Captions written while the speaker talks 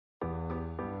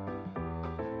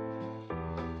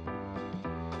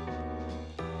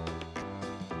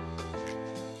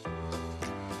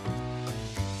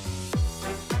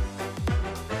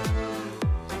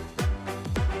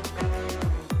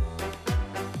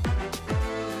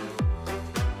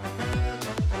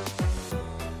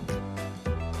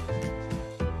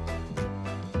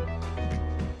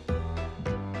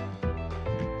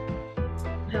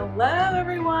Hello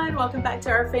everyone, welcome back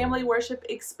to our family worship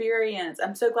experience.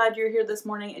 I'm so glad you're here this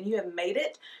morning and you have made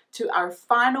it to our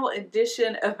final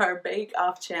edition of our Bake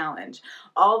Off Challenge.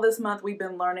 All this month we've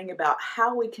been learning about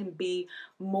how we can be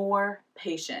more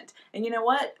patient. And you know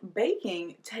what?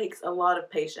 Baking takes a lot of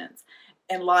patience,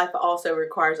 and life also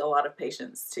requires a lot of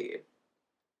patience too.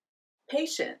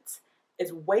 Patience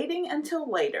is waiting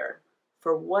until later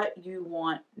for what you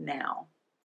want now.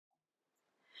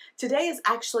 Today is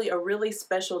actually a really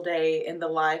special day in the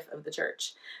life of the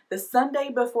church. The Sunday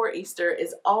before Easter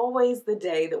is always the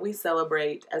day that we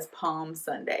celebrate as Palm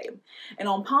Sunday. And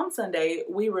on Palm Sunday,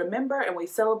 we remember and we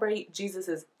celebrate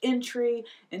Jesus' entry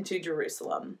into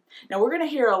Jerusalem. Now, we're going to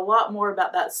hear a lot more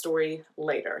about that story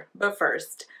later. But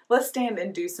first, let's stand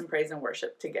and do some praise and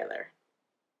worship together.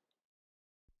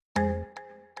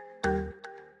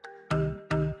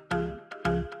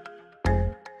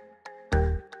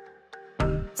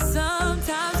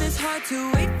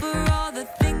 To wait for all the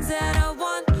things that I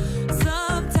want.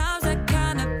 Sometimes I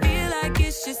kind of feel like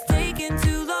it's just taking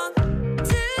too long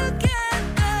to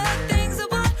get the things I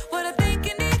want, what I think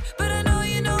I need, but I know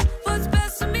you know what's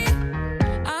best for me.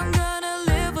 I'm gonna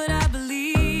live what I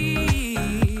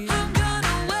believe. I'm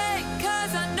gonna wait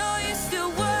cause I know you're still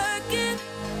working.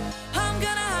 I'm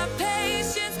gonna have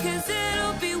patience cause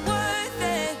it'll be worth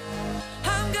it.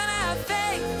 I'm gonna have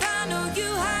faith, I know you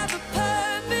have a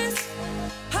purpose.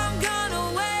 I'm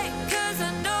gonna wait, cause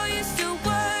I know you're still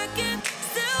working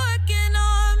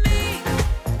on me.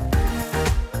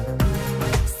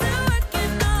 Still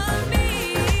working on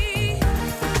me.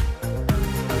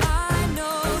 I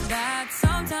know that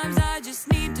sometimes I just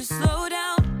need to slow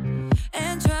down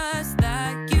and trust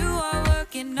that you are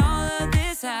working all of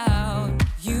this out.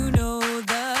 You know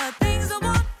the things I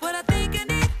want, what I think I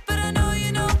need, but I know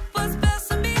you know what's best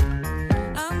for me.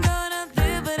 I'm gonna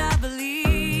live what I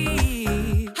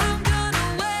believe. I'm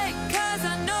gonna wait, cause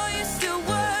I know you're still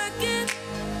working.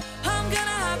 I'm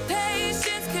gonna have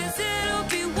patience, cause it'll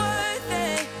be worth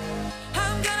it.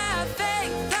 I'm gonna have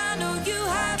faith, I know you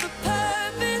have a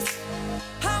purpose.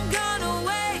 I'm gonna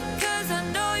wait, cause I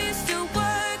know you're still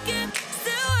working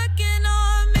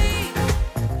on me.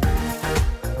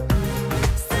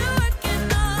 Still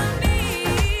working on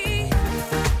me.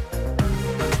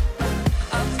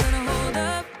 I'm gonna hold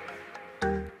up,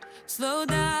 slow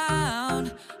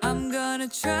down. I'm gonna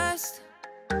trust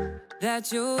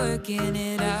that you're working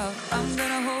it out. I'm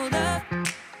gonna hold up,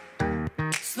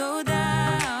 slow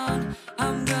down.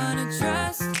 I'm gonna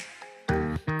trust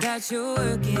that you're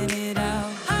working it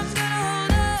out. I'm gonna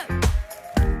hold up,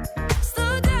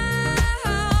 slow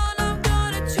down. I'm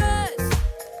gonna trust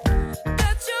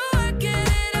that you're working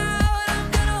it out.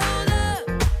 I'm gonna hold up,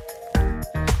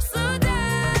 slow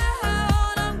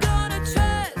down. I'm gonna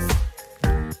trust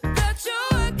that you're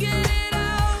working it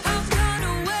out. I'm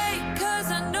gonna wait, cause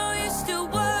I know you're still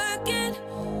working.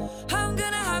 I'm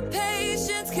gonna have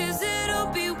patience, cause it'll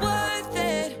be worth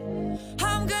it.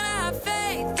 I'm gonna have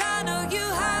faith, I know you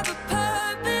have a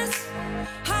purpose.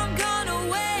 I'm gonna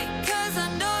wait, cause I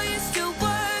know you're still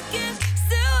working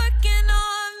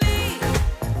on me.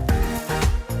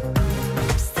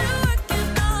 Still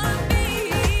working on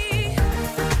me.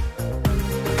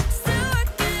 Still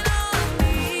working on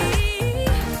me.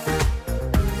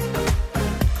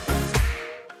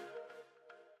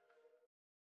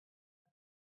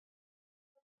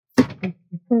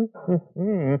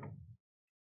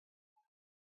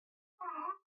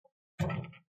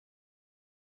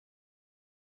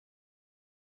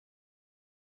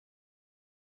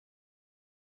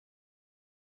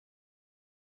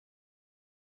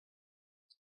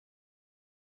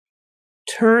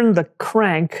 Turn the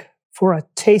crank for a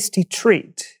tasty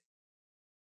treat.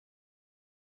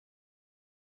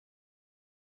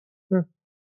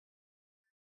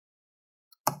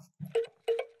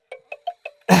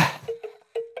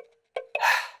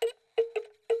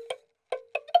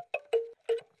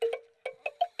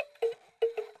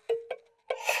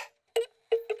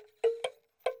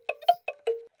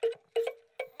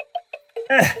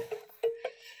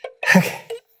 Okay.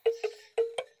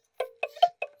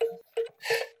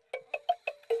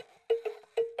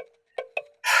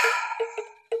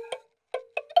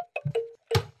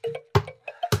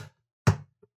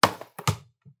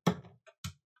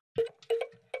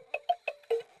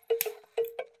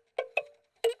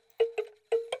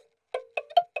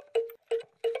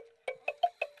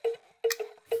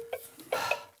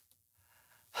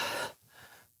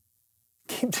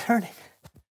 Keep turning.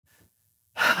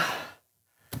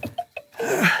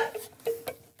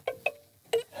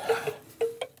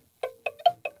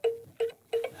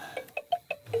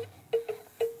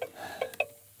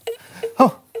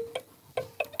 Oh.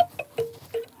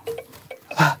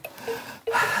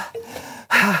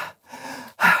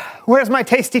 Where's my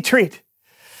tasty treat?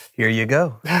 Here you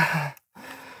go.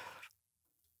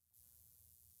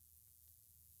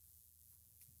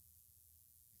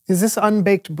 Is this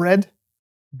unbaked bread?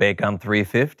 Bake on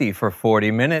 350 for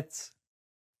 40 minutes.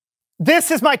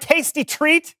 This is my tasty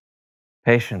treat?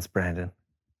 Patience, Brandon.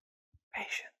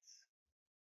 Patience.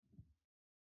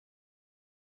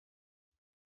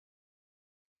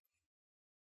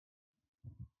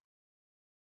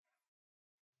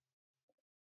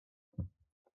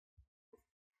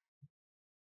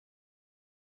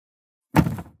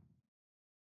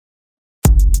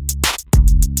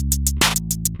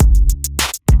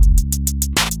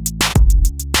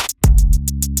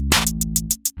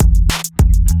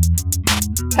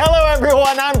 Hello,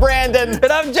 everyone. I'm Brandon. And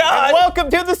I'm John. And welcome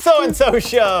to the So-and-So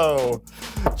Show.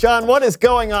 John, what is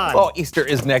going on? Oh, Easter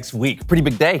is next week. Pretty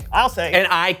big day. I'll say. And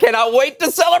I cannot wait to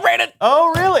celebrate it.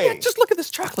 Oh, really? Yeah, just look at this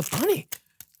chocolate bunny.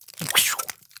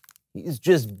 He's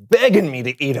just begging me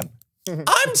to eat him.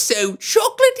 I'm so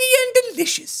chocolatey and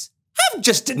delicious. Have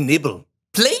just a nibble,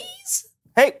 please.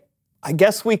 Hey, I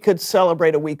guess we could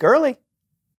celebrate a week early.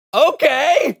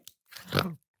 Okay.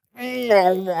 Happy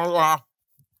Easter!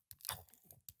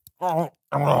 No,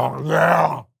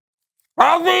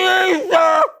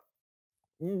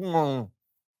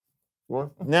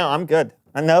 I'm good.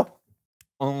 I know.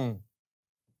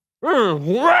 This is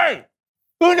great!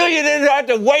 Who knew you didn't have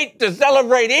to wait to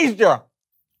celebrate Easter?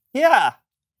 Yeah.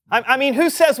 I mean, who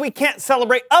says we can't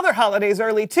celebrate other holidays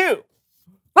early, too?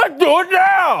 Let's do it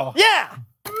now! Yeah.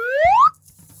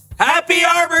 Happy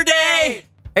Arbor Day!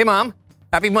 Hey, Mom.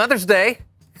 Happy Mother's Day.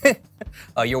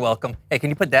 Oh, you're welcome. Hey, can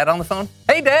you put Dad on the phone?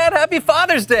 Hey, Dad, happy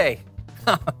Father's Day.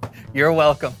 You're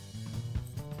welcome.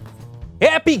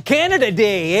 Happy Canada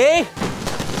Day, eh?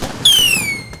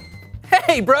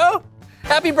 Hey, bro.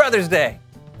 Happy Brother's Day.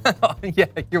 Yeah,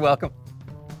 you're welcome.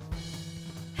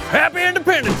 Happy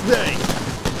Independence Day.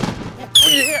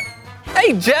 Yeah.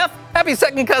 Hey, Jeff. Happy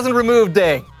Second Cousin Removed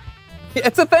Day. Yeah,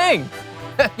 it's a thing.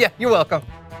 Yeah, you're welcome.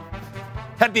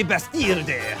 Happy Bastille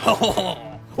Day. Oh,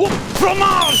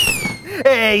 fromage!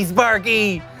 Hey,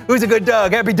 Sparky! Who's a good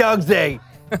dog? Happy Dog's Day!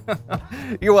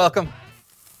 You're welcome.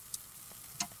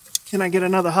 Can I get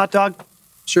another hot dog?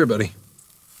 Sure, buddy.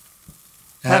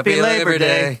 Happy Labor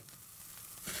Day.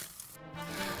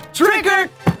 Trigger!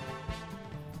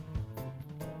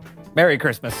 Merry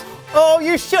Christmas. Oh,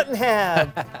 you shouldn't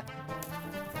have.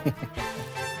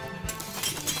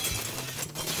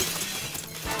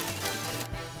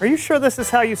 Are you sure this is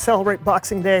how you celebrate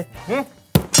Boxing Day? Hmm?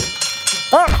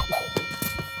 Oh.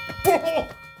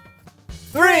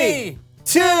 3,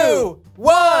 2,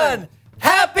 1.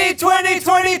 Happy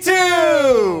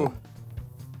 2022!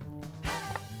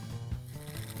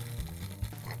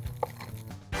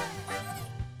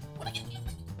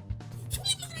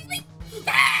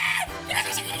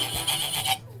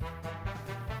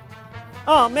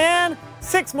 Oh man,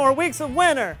 6 more weeks of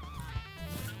winter.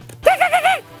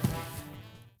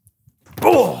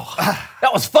 Oh,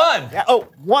 that was fun. Yeah, oh,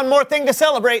 one more thing to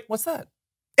celebrate. What's that?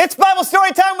 It's Bible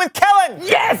story time with Kellen.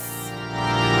 Yes!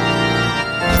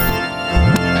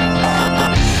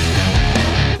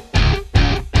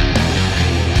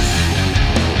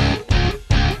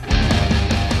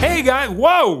 Hey guys,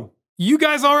 whoa! You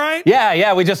guys all right?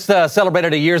 Yeah, we just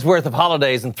celebrated a year's worth of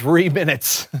holidays in 3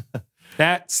 minutes.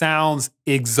 That sounds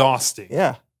exhausting.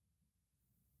 Yeah.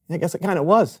 I guess it kind of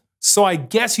was. So I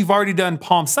guess you've already done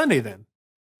Palm Sunday then.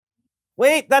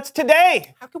 Wait, that's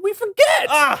today. How could we forget?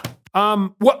 Ah,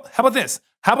 Well, how about this?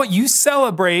 How about you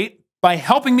celebrate by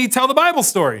helping me tell the Bible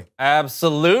story?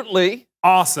 Absolutely.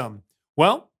 Awesome.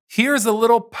 Well, here's a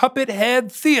little puppet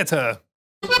head theater.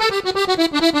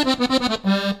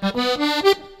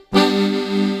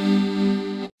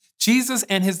 Jesus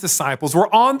and his disciples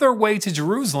were on their way to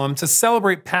Jerusalem to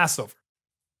celebrate Passover.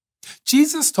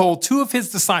 Jesus told 2 of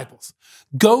his disciples,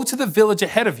 "Go to the village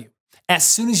ahead of you. As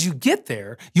soon as you get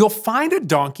there, you'll find a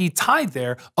donkey tied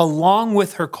there along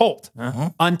with her colt.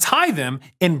 Untie them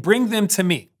and bring them to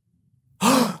me.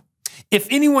 If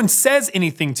anyone says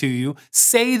anything to you,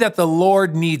 say that the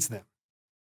Lord needs them."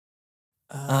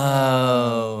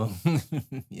 Oh.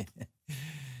 Yeah.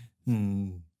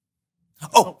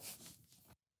 Oh,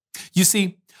 You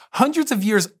see, hundreds of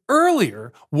years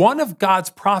earlier, one of God's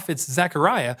prophets,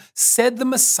 Zechariah, said the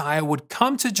Messiah would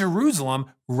come to Jerusalem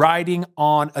riding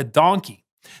on a donkey.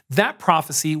 That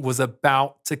prophecy was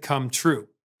about to come true.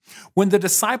 When the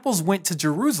disciples went to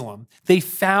Jerusalem, they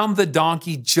found the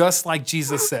donkey just like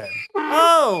Jesus said.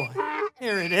 Oh,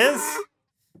 here it is.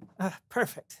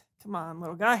 Perfect. Come on,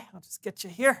 little guy. I'll just get you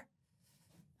here.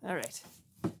 All right.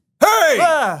 hey!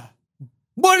 Ah.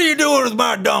 What are you doing with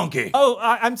my donkey? Oh,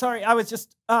 I'm sorry. I was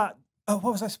just Oh,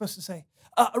 what was I supposed to say?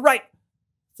 Right.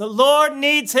 The Lord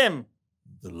needs him.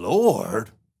 The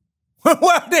Lord?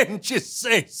 Why didn't you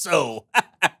say so?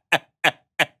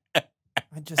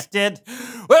 I just did.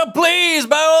 Well, please,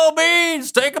 by all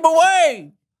means, take him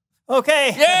away.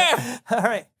 Okay. Yeah. All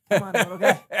right. Come on, little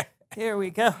guy. Here we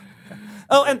go.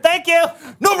 Oh, and thank you.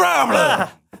 No problem.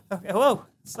 Okay, whoa.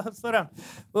 Slow down.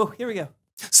 Whoa, here we go.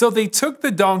 So they took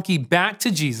the donkey back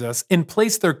to Jesus and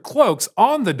placed their cloaks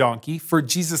on the donkey for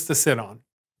Jesus to sit on.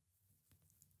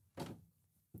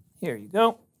 Here you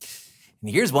go.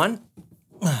 And here's one.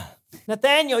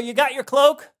 Nathaniel, you got your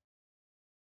cloak?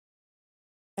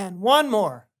 And one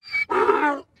more.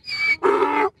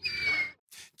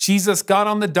 Jesus got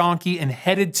on the donkey and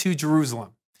headed to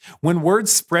Jerusalem. When word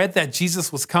spread that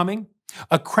Jesus was coming,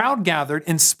 a crowd gathered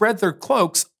and spread their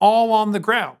cloaks all on the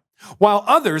ground, while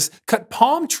others cut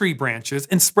palm tree branches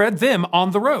and spread them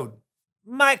on the road.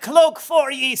 My cloak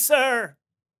for ye, sir.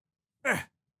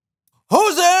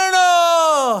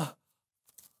 Hosanna!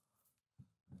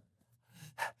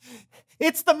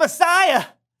 It's the Messiah.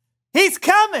 He's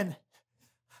coming.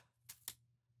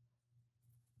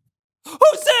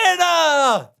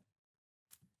 Hosanna!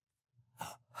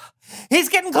 He's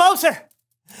getting closer.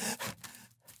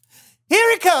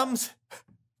 Here he comes.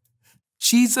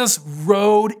 Jesus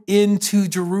rode into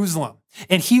Jerusalem,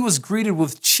 and he was greeted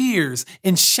with cheers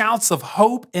and shouts of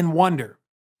hope and wonder.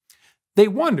 They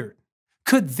wondered,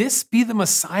 could this be the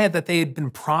Messiah that they had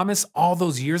been promised all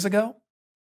those years ago?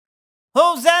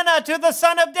 Hosanna to the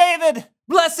Son of David.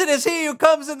 Blessed is he who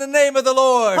comes in the name of the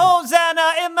Lord.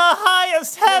 Hosanna in the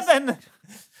highest heaven.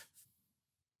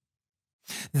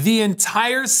 The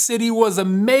entire city was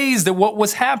amazed at what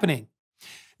was happening.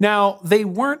 Now, they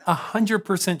weren't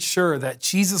 100% sure that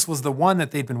Jesus was the one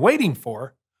that they'd been waiting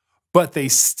for, but they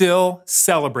still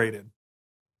celebrated.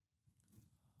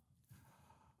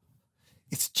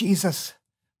 It's Jesus,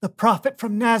 the prophet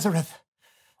from Nazareth.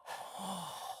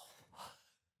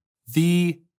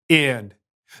 The end.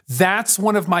 That's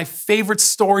one of my favorite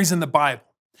stories in the Bible.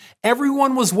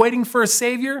 Everyone was waiting for a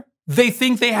savior. They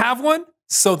think they have one,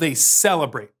 so they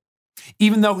celebrate.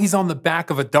 Even though he's on the back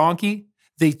of a donkey,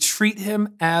 they treat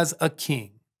him as a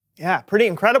king. Yeah, pretty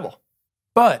incredible.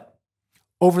 But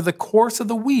over the course of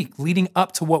the week leading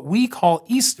up to what we call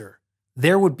Easter,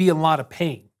 there would be a lot of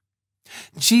pain.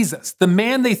 Jesus, the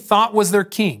man they thought was their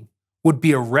king, would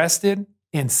be arrested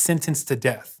and sentenced to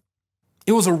death.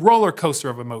 It was a roller coaster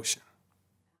of emotion.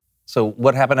 So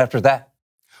what happened after that?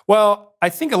 Well, I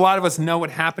think a lot of us know what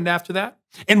happened after that.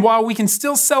 And while we can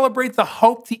still celebrate the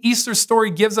hope the Easter story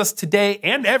gives us today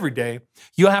and every day,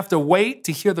 you'll have to wait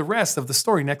to hear the rest of the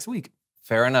story next week.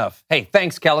 Fair enough. Hey,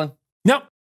 thanks, Kellen. Nope.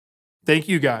 Thank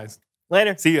you, guys.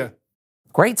 Later. See ya.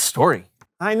 Great story.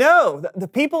 I know. The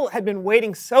people had been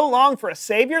waiting so long for a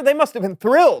savior, they must have been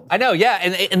thrilled. I know, yeah,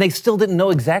 and they still didn't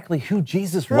know exactly who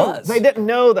Jesus was. They didn't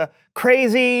know the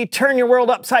crazy, turn your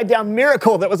world upside down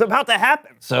miracle that was about to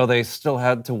happen. So they still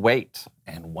had to wait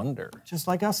and wonder. Just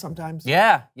like us sometimes.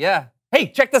 Yeah. Hey,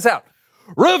 check this out.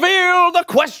 Reveal the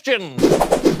question.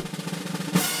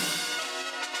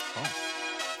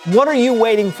 What are you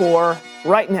waiting for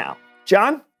right now?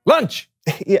 John? Lunch.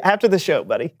 Yeah, after the show,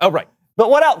 buddy. Oh, right. But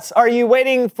what else? Are you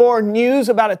waiting for news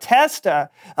about a test,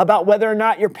 about whether or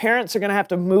not your parents are going to have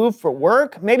to move for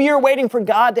work? Maybe you're waiting for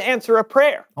God to answer a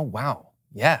prayer. Oh, wow.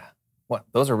 Yeah. What?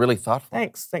 Those are really thoughtful.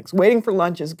 Thanks. Waiting for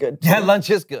lunch is good, too. Yeah, lunch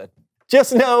is good.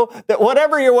 Just know that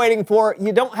whatever you're waiting for,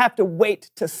 you don't have to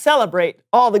wait to celebrate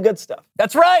all the good stuff.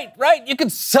 That's right. You can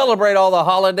celebrate all the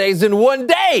holidays in one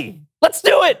day. Let's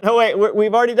do it. Oh, wait,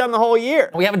 we've already done the whole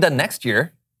year. We haven't done next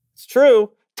year. It's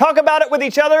true. Talk about it with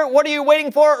each other. What are you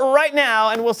waiting for right now?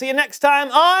 And we'll see you next time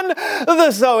on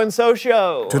The So-and-So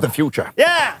Show. To the future.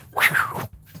 Yeah.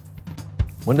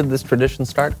 When did this tradition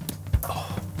start?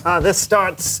 This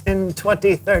starts in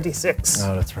 2036.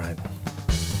 Oh, that's right.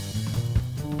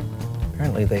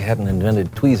 Apparently they hadn't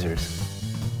invented tweezers.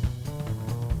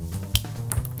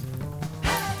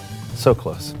 So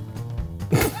close.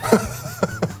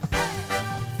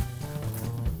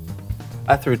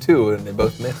 I threw two and they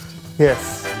both missed.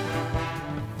 Yes.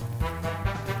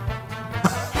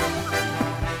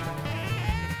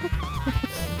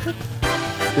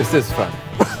 This is fun.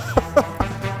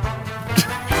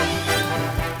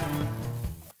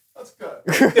 That's good.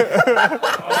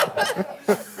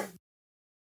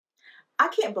 I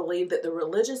can't believe that the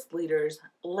religious leaders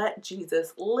let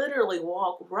Jesus literally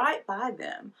walk right by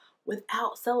them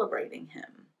without celebrating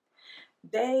him.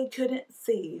 They couldn't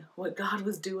see what God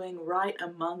was doing right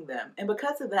among them. And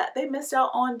because of that, they missed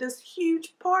out on this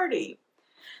huge party.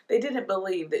 They didn't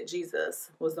believe that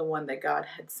Jesus was the one that God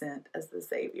had sent as the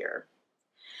Savior.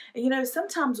 And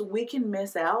sometimes we can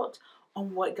miss out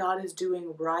on what God is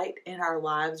doing right in our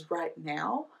lives right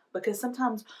now, because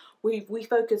sometimes we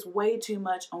focus way too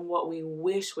much on what we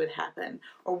wish would happen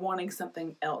or wanting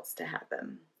something else to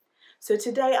happen. So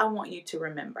today I want you to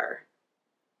remember,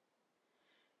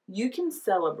 you can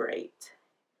celebrate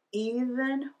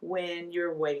even when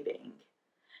you're waiting.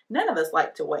 None of us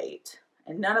like to wait,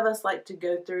 and none of us like to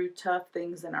go through tough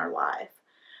things in our life.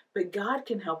 But God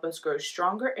can help us grow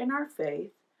stronger in our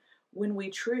faith when we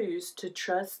choose to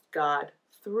trust God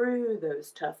through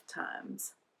those tough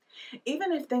times.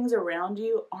 Even if things around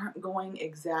you aren't going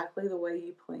exactly the way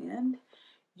you planned,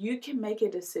 you can make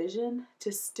a decision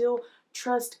to still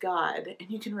trust God, and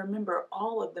you can remember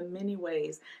all of the many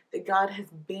ways that God has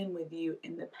been with you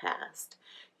in the past.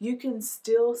 You can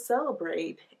still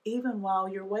celebrate even while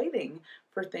you're waiting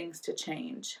for things to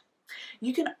change.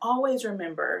 You can always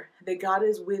remember that God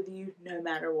is with you no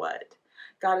matter what.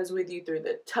 God is with you through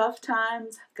the tough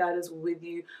times. God is with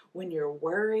you when you're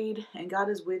worried. And God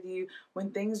is with you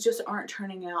when things just aren't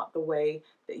turning out the way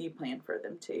that you planned for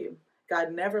them to.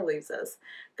 God never leaves us.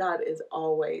 God is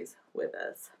always with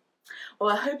us. Well,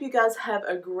 I hope you guys have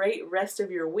a great rest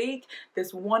of your week,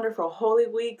 this wonderful Holy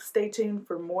Week. Stay tuned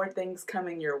for more things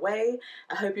coming your way.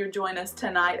 I hope you'll join us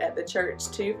tonight at the church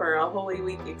too for our Holy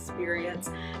Week experience.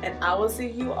 And I will see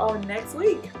you all next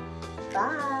week.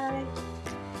 Bye.